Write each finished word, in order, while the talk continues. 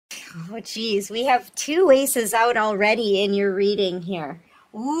Oh, geez. We have 2 aces out already in your reading here.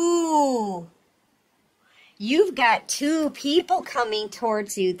 Ooh. You've got 2 people coming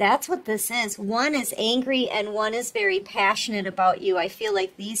towards you. That's what this is. One is angry and one is very passionate about you. I feel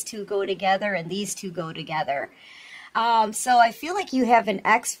like these 2 go together and these 2 go together. So I feel like you have an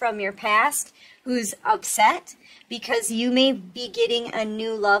ex from your past who's upset because you may be getting a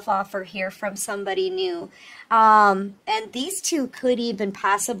new love offer here from somebody new. And these 2 could even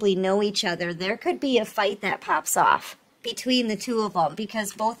possibly know each other. There could be a fight that pops off between the 2 of them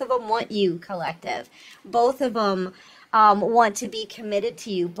because both of them want you, collective. Both of them want to be committed to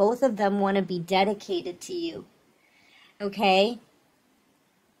you. Both of them want to be dedicated to you. Okay?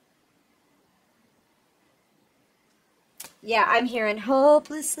 Yeah, I'm hearing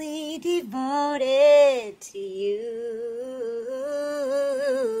hopelessly devoted to you.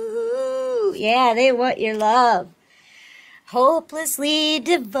 Yeah, they want your love. Hopelessly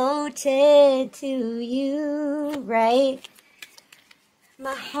devoted to you, right?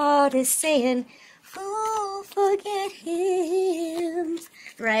 My heart is saying, oh, forget him,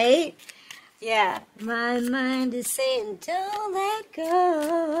 right? Yeah, my mind is saying, don't let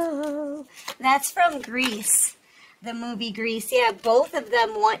go. That's from Grease. The movie Grease. Yeah, both of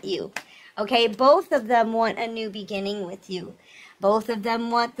them want you. Okay, both of them want a new beginning with you. Both of them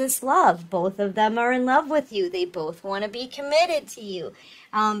want this love. Both of them are in love with you. They both want to be committed to you.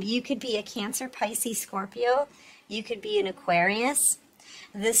 You could be a Cancer, Pisces, Scorpio. You could be an Aquarius.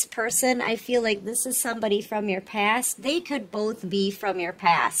 This person, I feel like this is somebody from your past. They could both be from your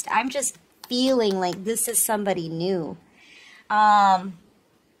past. I'm just feeling like this is somebody new.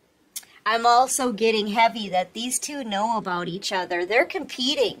 I'm also getting heavy that these 2 know about each other. They're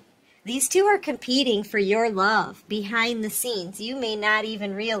competing. These 2 are competing for your love behind the scenes. You may not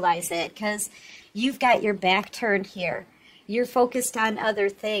even realize it because you've got your back turned here. You're focused on other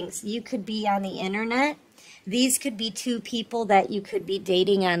things. You could be on the internet. These could be 2 people that you could be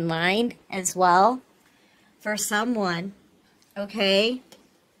dating online as well for someone. Okay?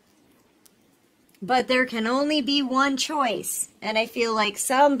 But there can only be one choice. And I feel like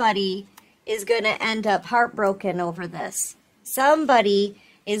somebody is going to end up heartbroken over this. Somebody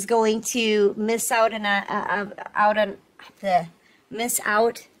is going to miss out on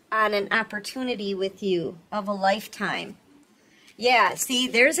an opportunity with you of a lifetime. Yeah, see,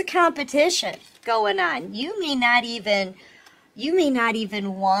 there's a competition going on. You may not even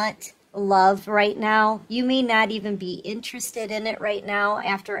want love right now. You may not even be interested in it right now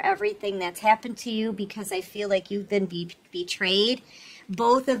after everything that's happened to you because I feel like you've been betrayed.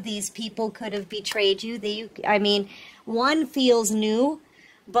 Both of these people could have betrayed you. I mean, one feels new,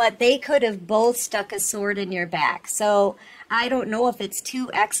 but they could have both stuck a sword in your back. So I don't know if it's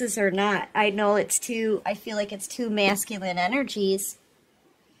 2 exes or not. I feel like it's 2 masculine energies.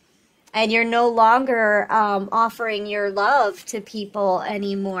 And you're no longer offering your love to people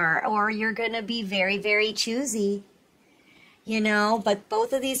anymore, or you're going to be very, very choosy, you know. But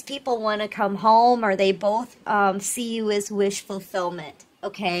both of these people want to come home, or they both see you as wish fulfillment,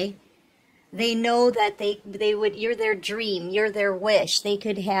 okay? They know that you're their dream, you're their wish. They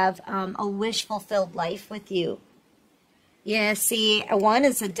could have a wish-fulfilled life with you. Yeah, see, one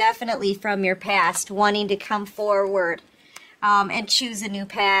is definitely from your past, wanting to come forward and choose a new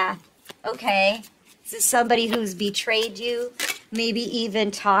path. Okay, this is somebody who's betrayed you, maybe even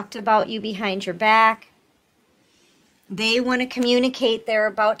talked about you behind your back. They want to communicate. They're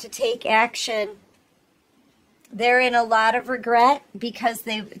about to take action. They're in a lot of regret because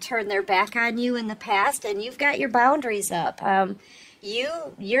they've turned their back on you in the past, and you've got your boundaries up.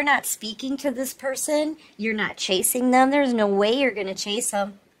 You're not speaking to this person. You're not chasing them. There's no way you're going to chase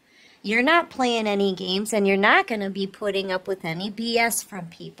them. You're not playing any games, and you're not going to be putting up with any BS from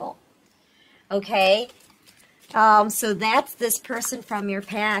people. Okay, so that's this person from your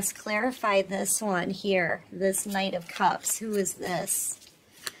past. Clarify this one here, this Knight of Cups. Who is this?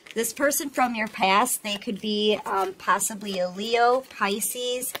 This person from your past, they could be possibly a Leo,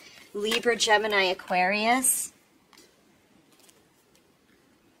 Pisces, Libra, Gemini, Aquarius.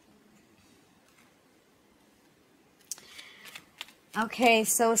 Okay,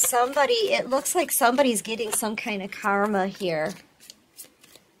 so it looks like somebody's getting some kind of karma here.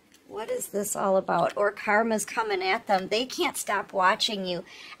 What is this all about? Or karma's coming at them. They can't stop watching you.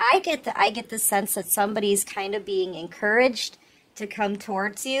 I get the sense that somebody's kind of being encouraged to come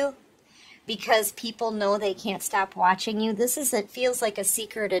towards you because people know they can't stop watching you. It feels like a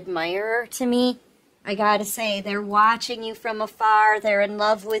secret admirer to me. I gotta say, they're watching you from afar. They're in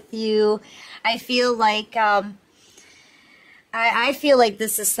love with you. I feel like I feel like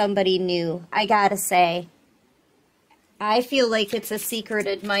this is somebody new. I gotta say. I feel like it's a secret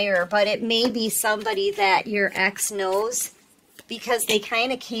admirer, but it may be somebody that your ex knows because they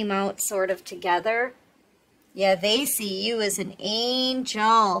kind of came out sort of together. Yeah, they see you as an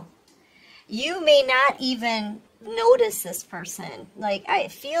angel. You may not even notice this person. Like, I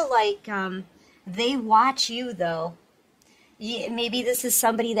feel like they watch you, though. Maybe this is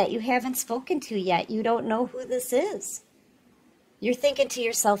somebody that you haven't spoken to yet. You don't know who this is. You're thinking to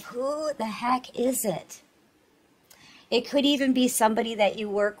yourself, who the heck is it? It could even be somebody that you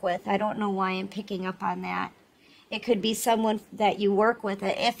work with. I don't know why I'm picking up on that. It could be someone that you work with.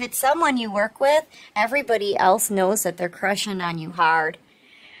 If it's someone you work with, everybody else knows that they're crushing on you hard.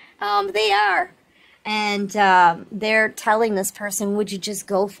 They are. And they're telling this person, would you just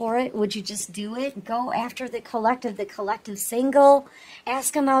go for it? Would you just do it? Go after the collective single.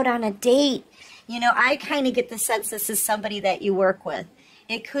 Ask them out on a date. You know, I kind of get the sense this is somebody that you work with.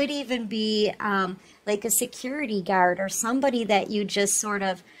 It could even be like a security guard or somebody that you just sort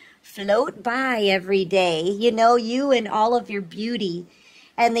of float by every day. You know, you and all of your beauty.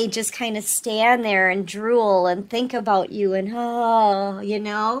 And they just kind of stand there and drool and think about you and, oh, you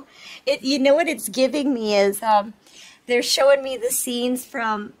know. You know what it's giving me is they're showing me the scenes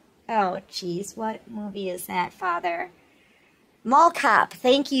from, oh, geez, what movie is that, Father? Mall Cop.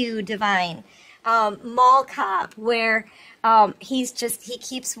 Thank you, Divine. Mall Cop, where he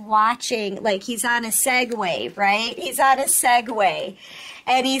keeps watching, like he's on a Segway, right? He's on a Segway.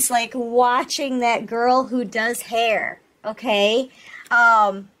 And he's like watching that girl who does hair, okay?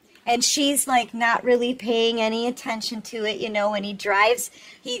 And she's like not really paying any attention to it, you know. When he drives,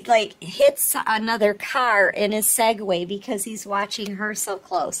 he like hits another car in his Segway because he's watching her so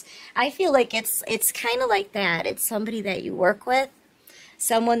close. I feel like it's kind of like that. It's somebody that you work with,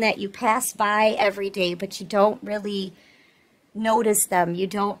 someone that you pass by every day, but you don't really notice them. You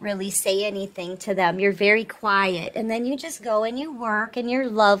don't really say anything to them. You're very quiet. And then you just go and you work and you're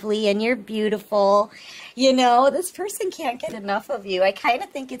lovely and you're beautiful. You know, this person can't get enough of you. I kind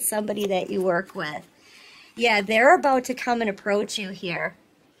of think it's somebody that you work with. Yeah, they're about to come and approach you here.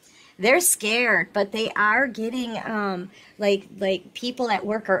 They're scared, but they are getting, like people at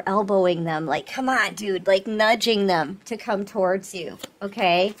work are elbowing them. Like, come on, dude, like nudging them to come towards you,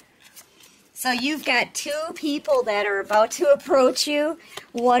 okay? So you've got two people that are about to approach you,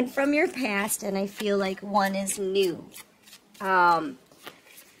 one from your past, and I feel like one is new. And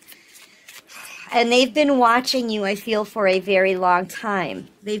they've been watching you, I feel, for a very long time.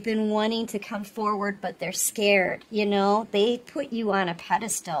 They've been wanting to come forward, but they're scared, you know? They put you on a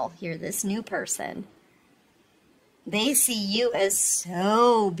pedestal here, this new person. They see you as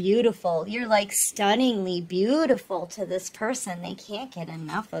so beautiful. You're like stunningly beautiful to this person. They can't get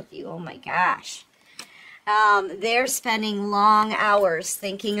enough of you. Oh my gosh. They're spending long hours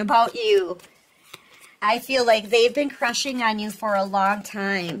thinking about you. I feel like they've been crushing on you for a long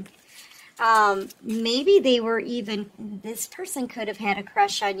time. Maybe they were even, this person could have had a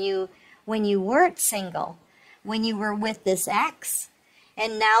crush on you when you weren't single, when you were with this ex.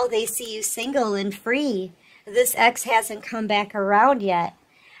 And now they see you single and free. This ex hasn't come back around yet.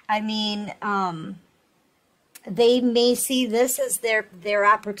 I mean, they may see this as their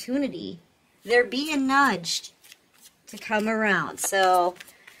opportunity. They're being nudged to come around. So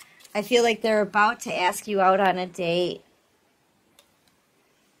I feel like they're about to ask you out on a date.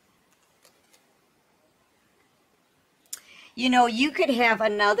 You know, you could have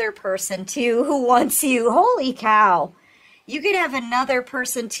another person, too, who wants you. Holy cow. You could have another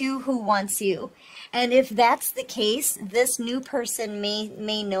person, too, who wants you. And if that's the case, this new person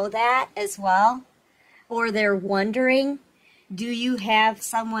may know that as well. Or they're wondering, do you have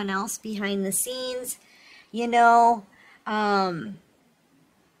someone else behind the scenes? You know, I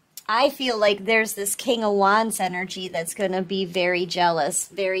feel like there's this King of Wands energy that's going to be very jealous,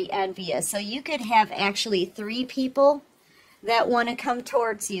 very envious. So you could have actually 3 people that want to come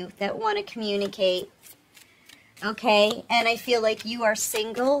towards you, that want to communicate. Okay, and I feel like you are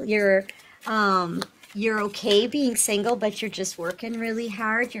single. You're okay being single, but you're just working really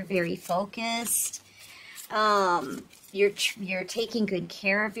hard. You're very focused. You're taking good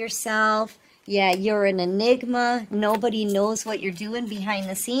care of yourself. Yeah, you're an enigma. Nobody knows what you're doing behind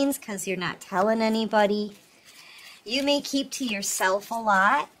the scenes because you're not telling anybody. You may keep to yourself a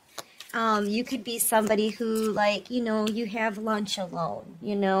lot. You could be somebody who, like, you know, you have lunch alone,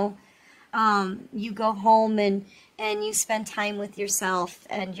 you know. You go home and you spend time with yourself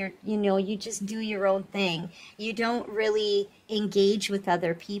and you just do your own thing. You don't really engage with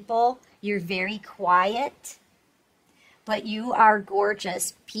other people. You're very quiet, but you are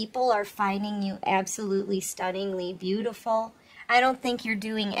gorgeous. People are finding you absolutely stunningly beautiful. I don't think you're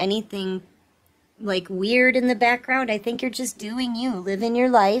doing anything like weird in the background. I think you're just doing you, living your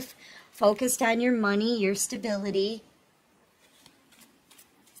life, focused on your money, your stability.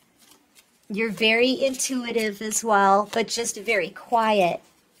 You're very intuitive as well, but just very quiet.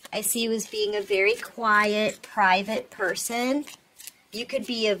 I see you as being a very quiet, private person. You could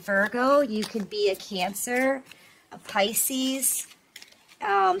be a Virgo, you could be a Cancer, a Pisces,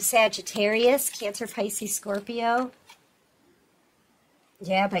 Sagittarius, Cancer, Pisces, Scorpio.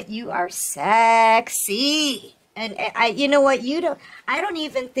 Yeah, but you are sexy. And you know what? I don't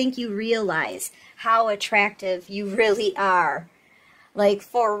even think you realize how attractive you really are. Like,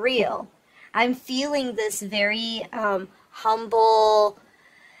 for real. I'm feeling this very humble,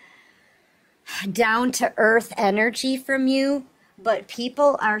 down-to-earth energy from you, but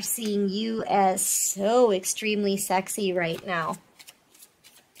people are seeing you as so extremely sexy right now.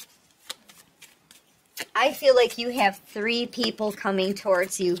 I feel like you have 3 people coming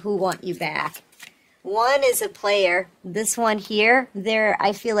towards you who want you back. One is a player. This one here,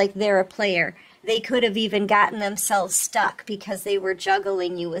 I feel like they're a player. They could have even gotten themselves stuck because they were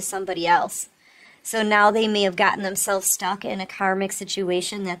juggling you with somebody else. So now they may have gotten themselves stuck in a karmic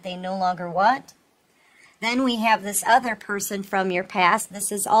situation that they no longer want. Then we have this other person from your past.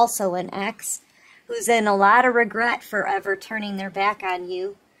 This is also an ex who's in a lot of regret for ever turning their back on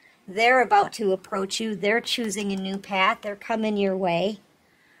you. They're about to approach you. They're choosing a new path. They're coming your way.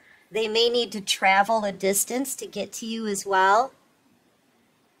 They may need to travel a distance to get to you as well.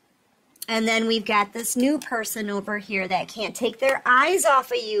 And then we've got this new person over here that can't take their eyes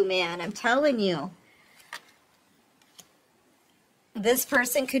off of you, man. I'm telling you. This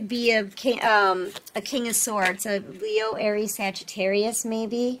person could be a king of swords, a Leo, Aries, Sagittarius,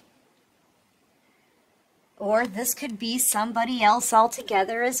 maybe. Or this could be somebody else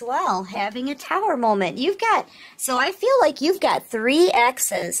altogether as well, having a tower moment. So I feel like you've got 3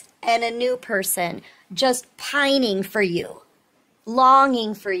 exes and a new person just pining for you,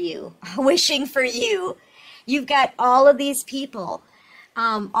 longing for you, wishing for you. You've got all of these people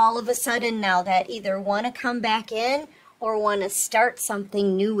all of a sudden now that either want to come back in or want to start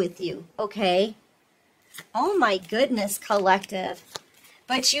something new with you, okay? Oh my goodness, collective.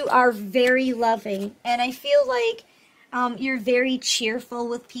 But you are very loving, and I feel like you're very cheerful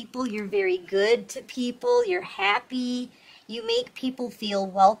with people. You're very good to people. You're happy. You make people feel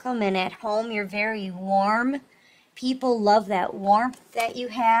welcome and at home. You're very warm. People love that warmth that you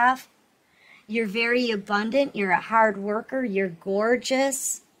have. You're very abundant. You're a hard worker. You're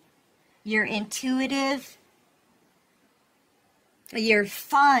gorgeous. You're intuitive. You're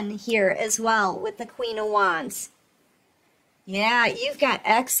fun here as well with the Queen of Wands. Yeah, you've got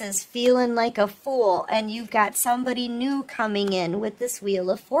exes feeling like a fool, and you've got somebody new coming in with this Wheel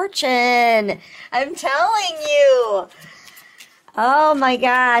of Fortune. I'm telling you. Oh my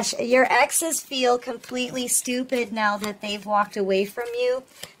gosh, your exes feel completely stupid now that they've walked away from you.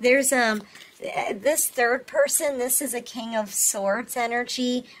 There's this third person, this is a King of Swords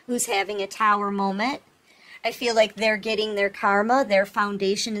energy who's having a tower moment. I feel like they're getting their karma, their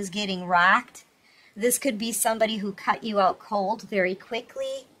foundation is getting rocked. This could be somebody who cut you out cold very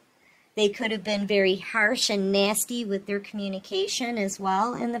quickly. They could have been very harsh and nasty with their communication as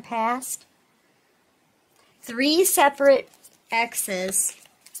well in the past. 3 separate exes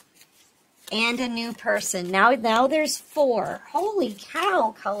and a new person. Now there's 4. Holy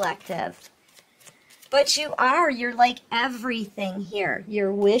cow, collective. But you're like everything here.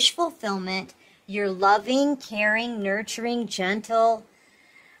 You're wish fulfillment. You're loving, caring, nurturing, gentle,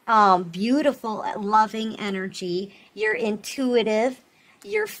 beautiful, loving energy. You're intuitive,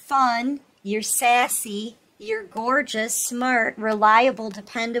 you're fun, you're sassy, you're gorgeous, smart, reliable,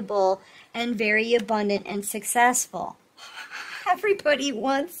 dependable, and very abundant and successful. Everybody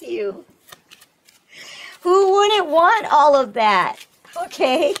wants you. Who wouldn't want all of that?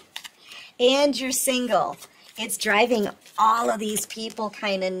 Okay? And you're single. It's driving all of these people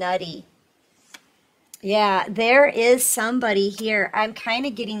kind of nutty. Yeah, there is somebody here. I'm kind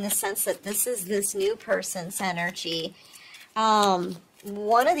of getting the sense that this is this new person's energy.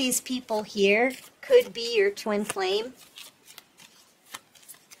 One of these people here could be your twin flame.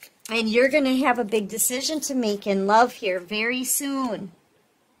 And you're going to have a big decision to make in love here very soon.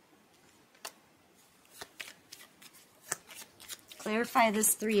 Clarify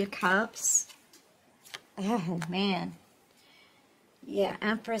this 3 of Cups. Oh, man. Yeah,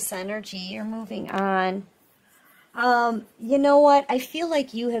 Empress energy, you're moving on. You know what? I feel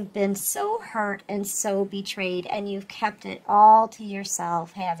like you have been so hurt and so betrayed, and you've kept it all to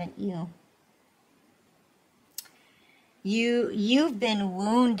yourself, haven't you? You've been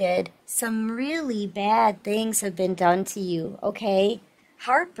wounded. Some really bad things have been done to you, okay?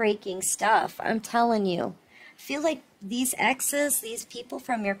 Heartbreaking stuff, I'm telling you. I feel like these exes, these people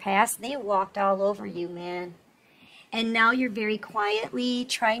from your past, they walked all over you, man. And now you're very quietly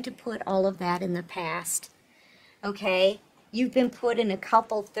trying to put all of that in the past. Okay? You've been put in a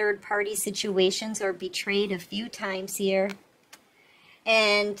couple third-party situations or betrayed a few times here.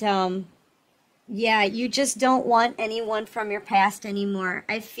 And, yeah, you just don't want anyone from your past anymore.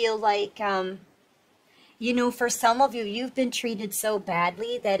 I feel like, you know, for some of you, you've been treated so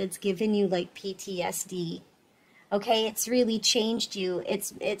badly that it's given you, like, PTSD. Okay? It's really changed you.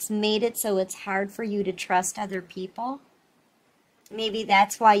 It's made it so it's hard for you to trust other people. Maybe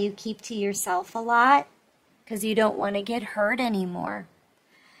that's why you keep to yourself a lot. Because you don't want to get hurt anymore.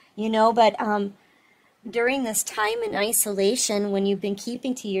 You know, but during this time in isolation, when you've been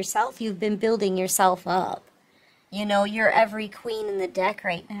keeping to yourself, you've been building yourself up. You know, you're every queen in the deck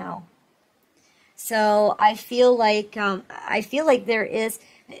right now. So I feel like there is,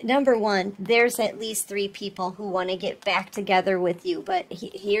 number one, there's at least 3 people who want to get back together with you. But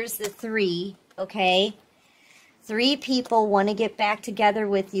here's the 3, okay? 3 people want to get back together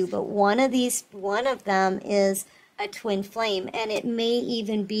with you, but one of them is a twin flame, and it may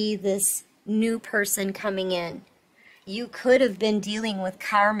even be this new person coming in. You could have been dealing with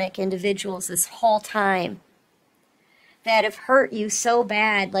karmic individuals this whole time that have hurt you so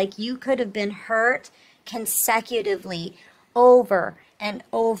bad. Like, you could have been hurt consecutively over and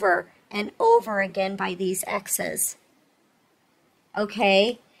over and over again by these exes.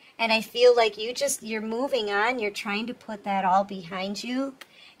 Okay? And I feel like you're moving on, you're trying to put that all behind you,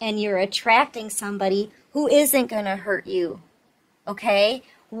 and you're attracting somebody who isn't going to hurt you. Okay?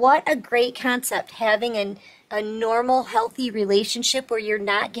 What a great concept, having a normal, healthy relationship where you're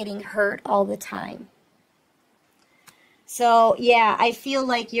not getting hurt all the time. So, yeah, I feel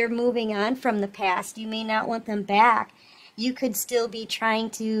like you're moving on from the past. You may not want them back. You could still be trying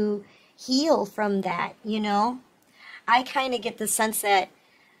to heal from that, you know? I kind of get the sense that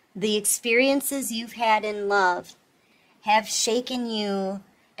the experiences you've had in love have shaken you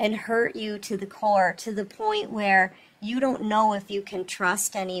and hurt you to the core, to the point where you don't know if you can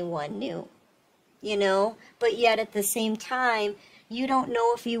trust anyone new, you know? But yet at the same time, you don't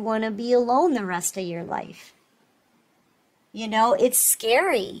know if you want to be alone the rest of your life. You know, it's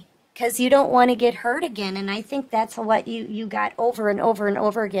scary because you don't want to get hurt again. And I think that's what you got over and over and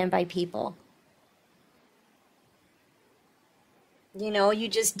over again by people. You know, you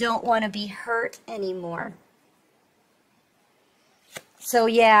just don't want to be hurt anymore. So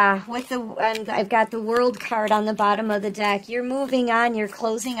yeah, I've got the World card on the bottom of the deck. You're moving on, you're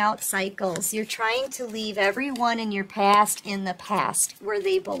closing out cycles. You're trying to leave everyone in your past in the past where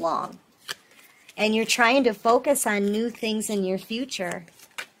they belong. And you're trying to focus on new things in your future.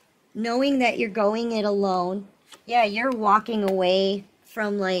 Knowing that you're going it alone. Yeah, you're walking away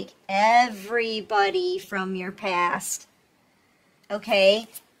from like everybody from your past. Okay?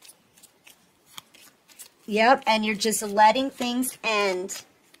 Yep, and you're just letting things end.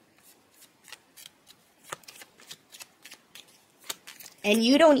 And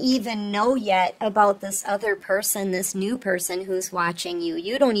you don't even know yet about this other person, this new person who's watching you.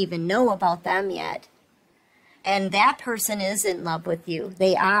 You don't even know about them yet. And that person is in love with you.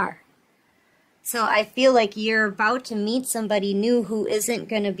 They are. So I feel like you're about to meet somebody new who isn't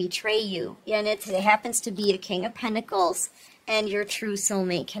going to betray you. And it happens to be a King of Pentacles and your true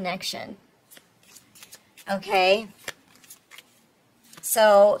soulmate connection. Okay?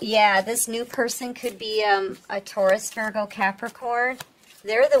 So, yeah, this new person could be a Taurus, Virgo, Capricorn.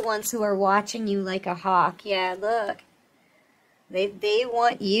 They're the ones who are watching you like a hawk. Yeah, look. They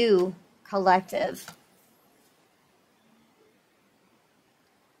want you, collective.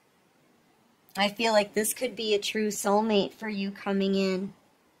 I feel like this could be a true soulmate for you coming in.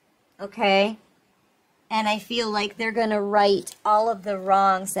 Okay? And I feel like they're going to right all of the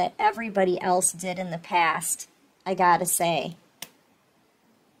wrongs that everybody else did in the past, I gotta say.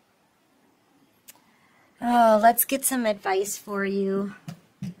 Oh, let's get some advice for you.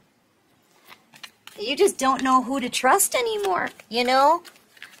 You just don't know who to trust anymore, you know?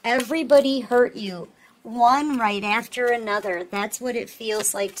 Everybody hurt you, one right after another. That's what it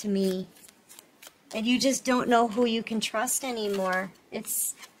feels like to me. And you just don't know who you can trust anymore.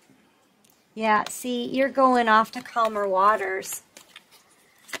 It's... yeah, see, you're going off to calmer waters.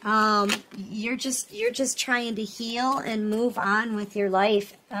 You're just trying to heal and move on with your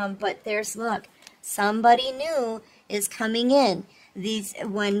life. But look, somebody new is coming in.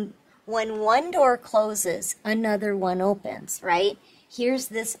 When one door closes, another one opens, right? Here's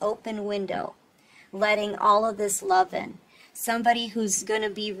this open window, letting all of this love in. Somebody who's going to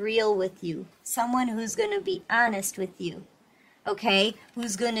be real with you. Someone who's going to be honest with you. okay,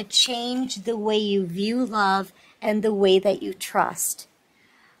 who's going to change the way you view love and the way that you trust.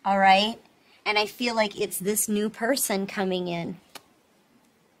 All right? And I feel like it's this new person coming in.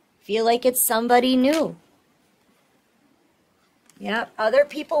 Feel like it's somebody new. Yep, other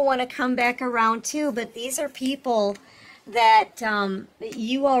people want to come back around too, but these are people that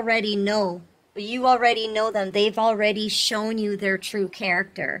you already know. You already know them. They've already shown you their true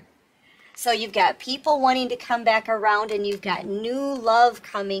character. So you've got people wanting to come back around, and you've got new love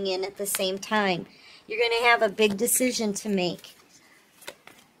coming in at the same time. You're going to have a big decision to make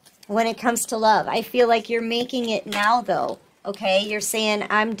when it comes to love. I feel like you're making it now, though. Okay, you're saying,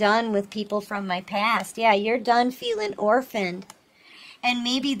 I'm done with people from my past. Yeah, you're done feeling orphaned. And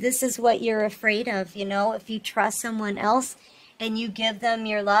maybe this is what you're afraid of, you know, if you trust someone else and you give them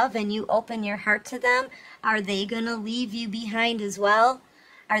your love and you open your heart to them, are they going to leave you behind as well?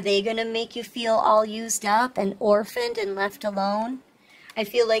 Are they going to make you feel all used up and orphaned and left alone? I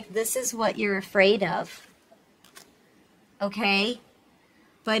feel like this is what you're afraid of. Okay?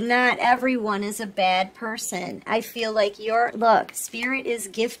 But not everyone is a bad person. I feel like look, Spirit is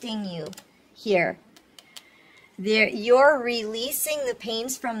gifting you here. You're releasing the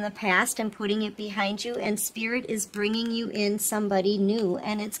pains from the past and putting it behind you, and Spirit is bringing you in somebody new,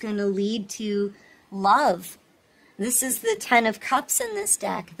 and it's going to lead to love. This is the 10 of Cups in this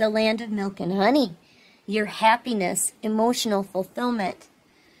deck, the land of milk and honey. Your happiness, emotional fulfillment,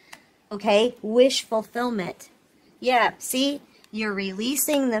 okay, wish fulfillment. Yeah, see, you're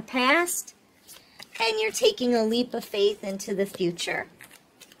releasing the past, and you're taking a leap of faith into the future.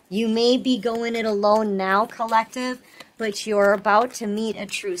 You may be going it alone now, collective, but you're about to meet a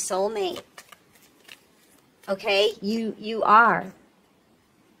true soulmate. Okay? You are.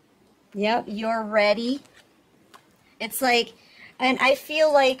 Yep, you're ready. It's like, and I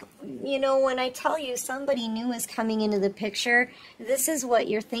feel like, you know, when I tell you somebody new is coming into the picture, this is what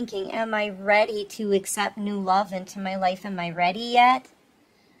you're thinking. Am I ready to accept new love into my life? Am I ready yet?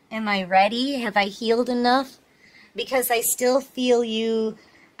 Am I ready? Have I healed enough? Because I still feel you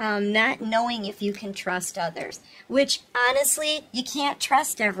not knowing if you can trust others, which honestly, you can't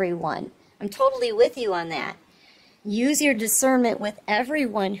trust everyone. I'm totally with you on that. Use your discernment with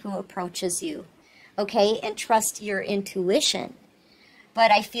everyone who approaches you, okay, and trust your intuition.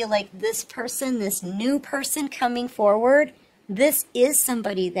 But I feel like this person, this new person coming forward, this is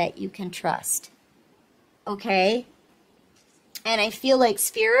somebody that you can trust, okay? And I feel like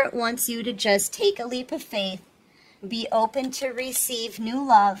Spirit wants you to just take a leap of faith, be open to receive new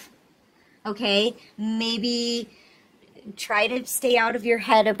love, okay? Maybe try to stay out of your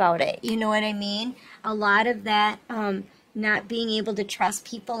head about it, you know what I mean? A lot of that not being able to trust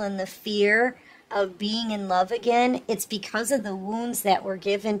people and the fear of being in love again, it's because of the wounds that were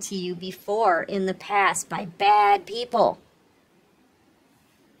given to you before in the past by bad people.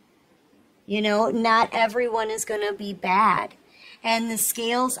 You know, not everyone is going to be bad. And the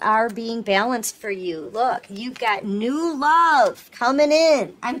scales are being balanced for you. Look, you've got new love coming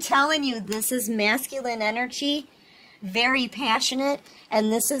in. I'm telling you, this is masculine energy, very passionate,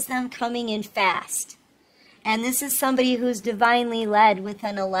 and this is them coming in fast. And this is somebody who's divinely led with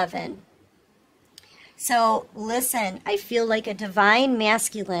an 11. So, listen, I feel like a divine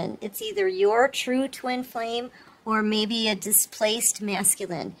masculine. It's either your true twin flame or maybe a displaced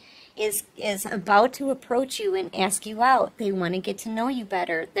masculine. Is about to approach you and ask you out. They want to get to know you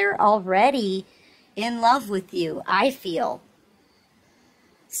better. They're already in love with you, I feel.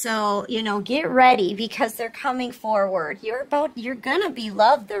 So, you know, get ready because they're coming forward. You're going to be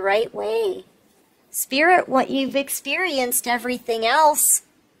loved the right way. Spirit, what you've experienced everything else.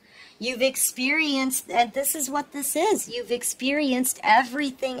 You've experienced, and this is what this is. You've experienced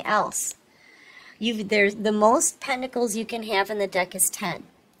everything else. There's the most pentacles you can have in the deck is 10.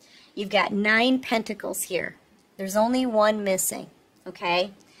 You've got 9 pentacles here. There's only one missing,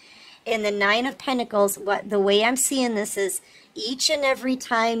 okay? In the 9 of pentacles, the way I'm seeing this is each and every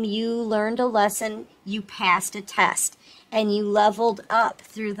time you learned a lesson, you passed a test, and you leveled up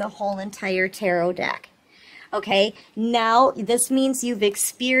through the whole entire tarot deck, okay? Now, this means you've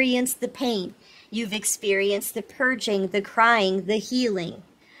experienced the pain. You've experienced the purging, the crying, the healing,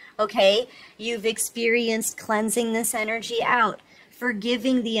 okay? You've experienced cleansing this energy out,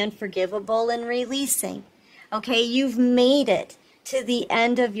 forgiving the unforgivable and releasing. Okay, you've made it to the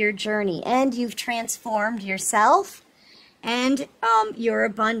end of your journey and you've transformed yourself and your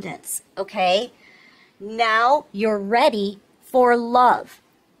abundance. Okay, now you're ready for love,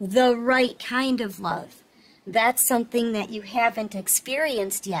 the right kind of love. That's something that you haven't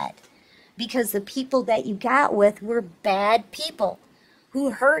experienced yet because the people that you got with were bad people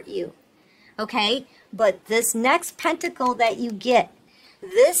who hurt you. Okay, But this next pentacle that you get,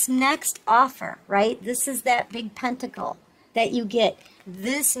 this next offer, right? This is that big pentacle that you get.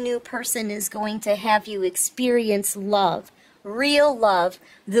 This new person is going to have you experience love, real love,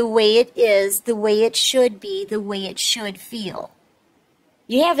 the way it is, the way it should be, the way it should feel.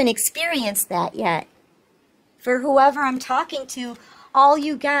 You haven't experienced that yet. For whoever I'm talking to, all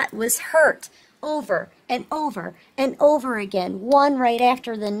you got was hurt over and over and over again, one right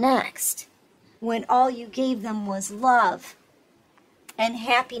after the next, when all you gave them was love and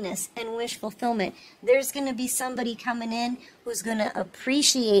happiness and wish fulfillment. There's going to be somebody coming in who's going to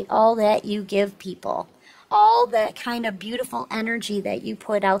appreciate all that you give people, all that kind of beautiful energy that you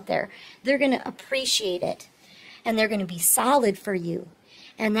put out there. They're going to appreciate it, and they're going to be solid for you.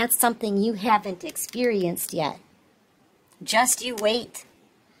 And that's something you haven't experienced yet. Just you wait.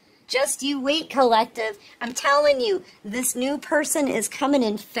 Just you wait, collective. I'm telling you, this new person is coming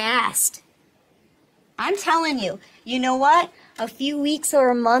in fast. I'm telling you. You know what? A few weeks or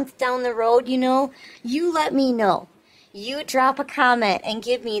a month down the road, you know, you let me know. You drop a comment and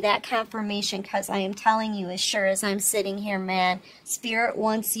give me that confirmation, because I am telling you, as sure as I'm sitting here, man, Spirit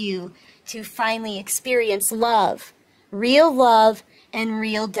wants you to finally experience love, and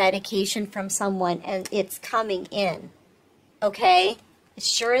real dedication from someone, and it's coming in. Okay? As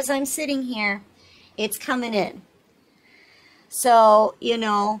sure as I'm sitting here, it's coming in. So, you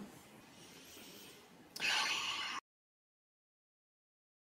know,